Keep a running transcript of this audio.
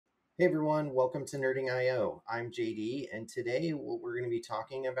Hey everyone, welcome to Nerding IO. I'm JD, and today what we're going to be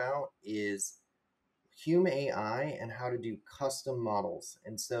talking about is Hume AI and how to do custom models.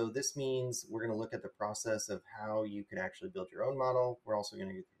 And so this means we're going to look at the process of how you can actually build your own model. We're also going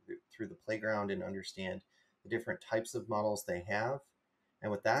to go through the playground and understand the different types of models they have.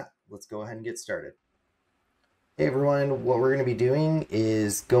 And with that, let's go ahead and get started. Hey everyone, what we're going to be doing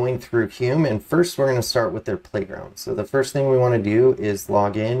is going through Hume, and first we're going to start with their playground. So the first thing we want to do is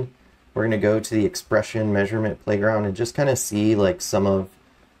log in. We're going to go to the expression measurement playground and just kind of see like some of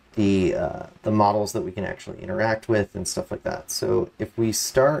the models that we can actually interact with and stuff like that. So if we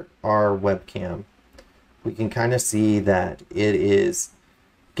start our webcam, we can kind of see that it is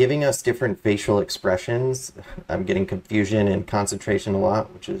giving us different facial expressions. I'm getting confusion and concentration a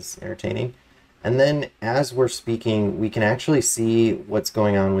lot, which is entertaining. And then as we're speaking, we can actually see what's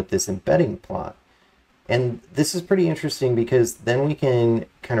going on with this embedding plot. And this is pretty interesting because then we can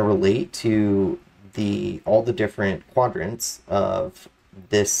kind of relate to all the different quadrants of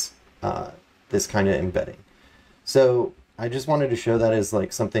this this kind of embedding. So I just wanted to show that as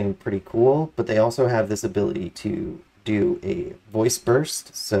like something pretty cool, but they also have this ability to do a voice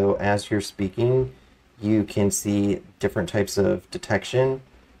burst. So as you're speaking, you can see different types of detection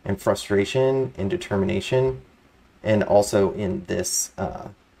and frustration and determination, and also in this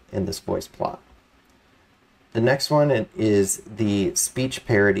voice plot. The next one is the speech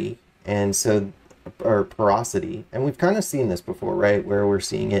parity, and so or porosity, and we've kind of seen this before, right? Where we're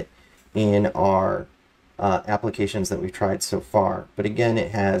seeing it in our applications that we've tried so far. But again,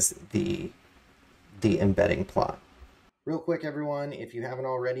 it has the embedding plot. Real quick, everyone, if you haven't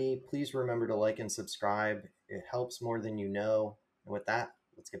already, please remember to like and subscribe. It helps more than you know. And with that,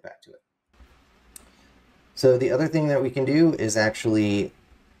 let's get back to it. So the other thing that we can do is actually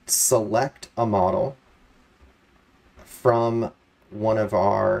select a model from one of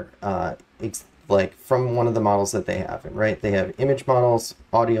our from one of the models that they have, right? They have image models,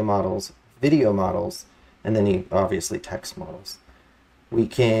 audio models, video models, and then obviously text models. We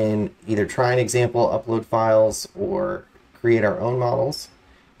can either try an example, upload files, or create our own models.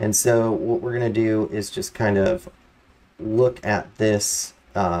 And so what we're going to do is just kind of look at this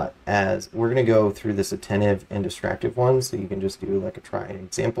as we're going to go through this attentive and distractive one. So you can just do like a try an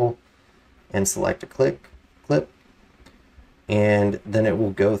example and select a clip, and then it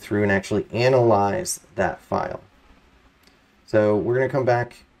will go through and actually analyze that file. So we're going to come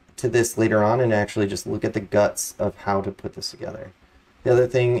back to this later on and actually just look at the guts of how to put this together. The other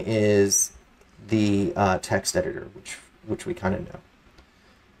thing is the text editor, which we kind of know.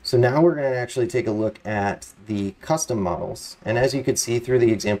 So now we're going to actually take a look at the custom models. And as you could see through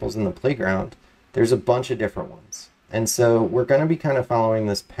the examples in the playground, there's a bunch of different ones. And so we're going to be kind of following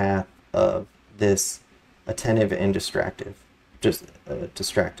this path of this attentive and distracted.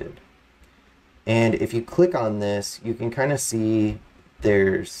 And if you click on this, you can kind of see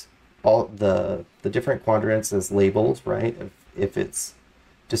there's all the different quadrants as labeled, right? If it's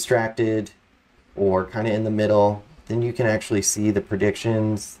distracted or kind of in the middle, then you can actually see the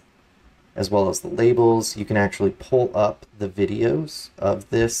predictions as well as the labels. You can actually pull up the videos of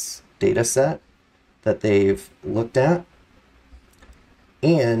this data set that they've looked at,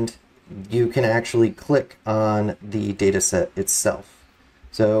 and you can actually click on the data set itself.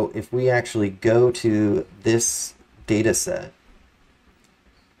 So if we actually go to this data set,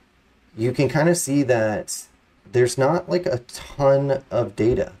 you can kind of see that there's not like a ton of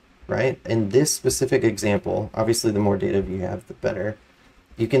data, right? In this specific example, obviously the more data you have, the better.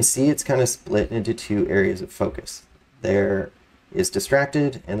 You can see it's kind of split into two areas of focus. There is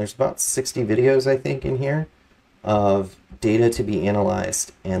distracted, and there's about 60 videos, I think, in here of data to be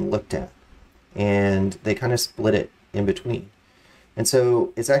analyzed and looked at. And they kind of split it in between. And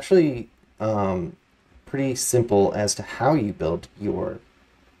so it's actually pretty simple as to how you build your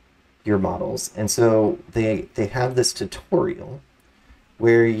models. And so they have this tutorial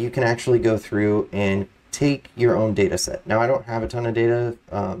where you can actually go through and take your own data set. Now, I don't have a ton of data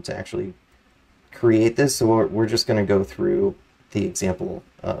to actually create this, so we're just going to go through the example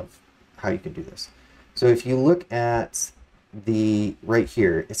of how you can do this. So if you look at right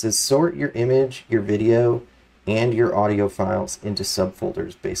here, it says sort your image, your video, and your audio files into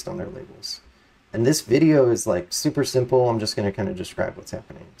subfolders based on their labels. And this video is like super simple. I'm just going to kind of describe what's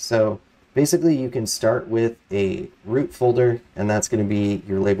happening. So basically you can start with a root folder, and that's going to be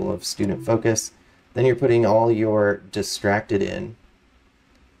your label of student focus. Then you're putting all your distracted in,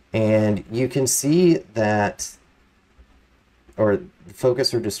 and you can see that, or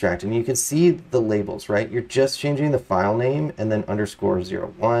focus or distract, and you can see the labels, right? You're just changing the file name and then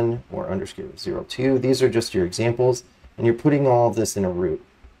 _01 or _02. These are just your examples, and you're putting all of this in a root.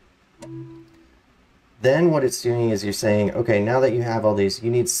 Then what it's doing is you're saying, okay, now that you have all these, you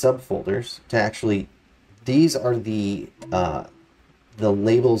need subfolders to actually, these are the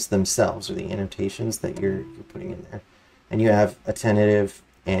labels themselves or the annotations that you're putting in there. And you have attentive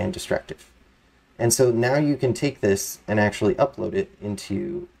and distractive. And so now you can take this and actually upload it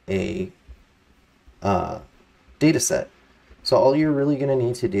into a data set. So all you're really going to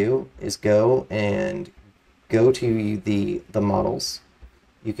need to do is go to the models.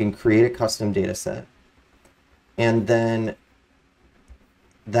 You can create a custom data set. And then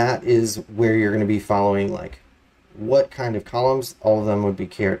that is where you're going to be following like what kind of columns. All of them would be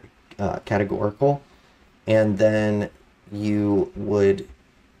categorical. And then you would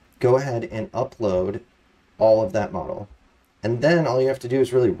go ahead and upload all of that model. And then all you have to do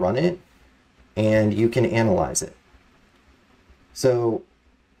is really run it and you can analyze it. So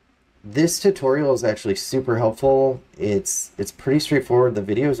this tutorial is actually super helpful. It's pretty straightforward. The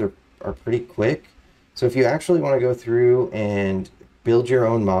videos are pretty quick. So if you actually want to go through and build your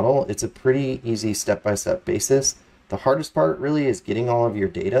own model, it's a pretty easy step-by-step basis. The hardest part really is getting all of your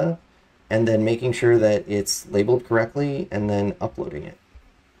data and then making sure that it's labeled correctly and then uploading it.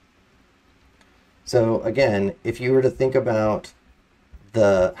 So again, if you were to think about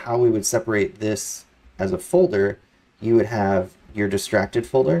how we would separate this as a folder, you would have your distracted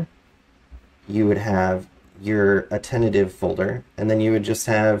folder, you would have your attentive folder, and then you would just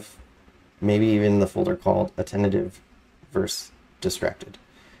have maybe even the folder called attentive versus distracted.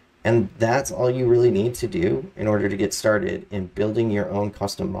 And that's all you really need to do in order to get started in building your own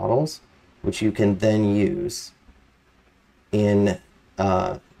custom models, which you can then use in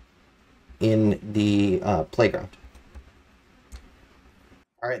the playground.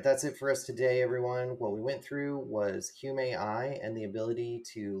 All right, that's it for us today, everyone. What we went through was Hume AI and the ability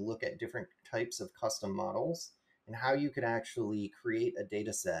to look at different types of custom models and how you could actually create a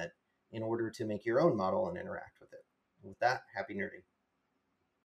data set in order to make your own model and interact with it. With that, happy nerding.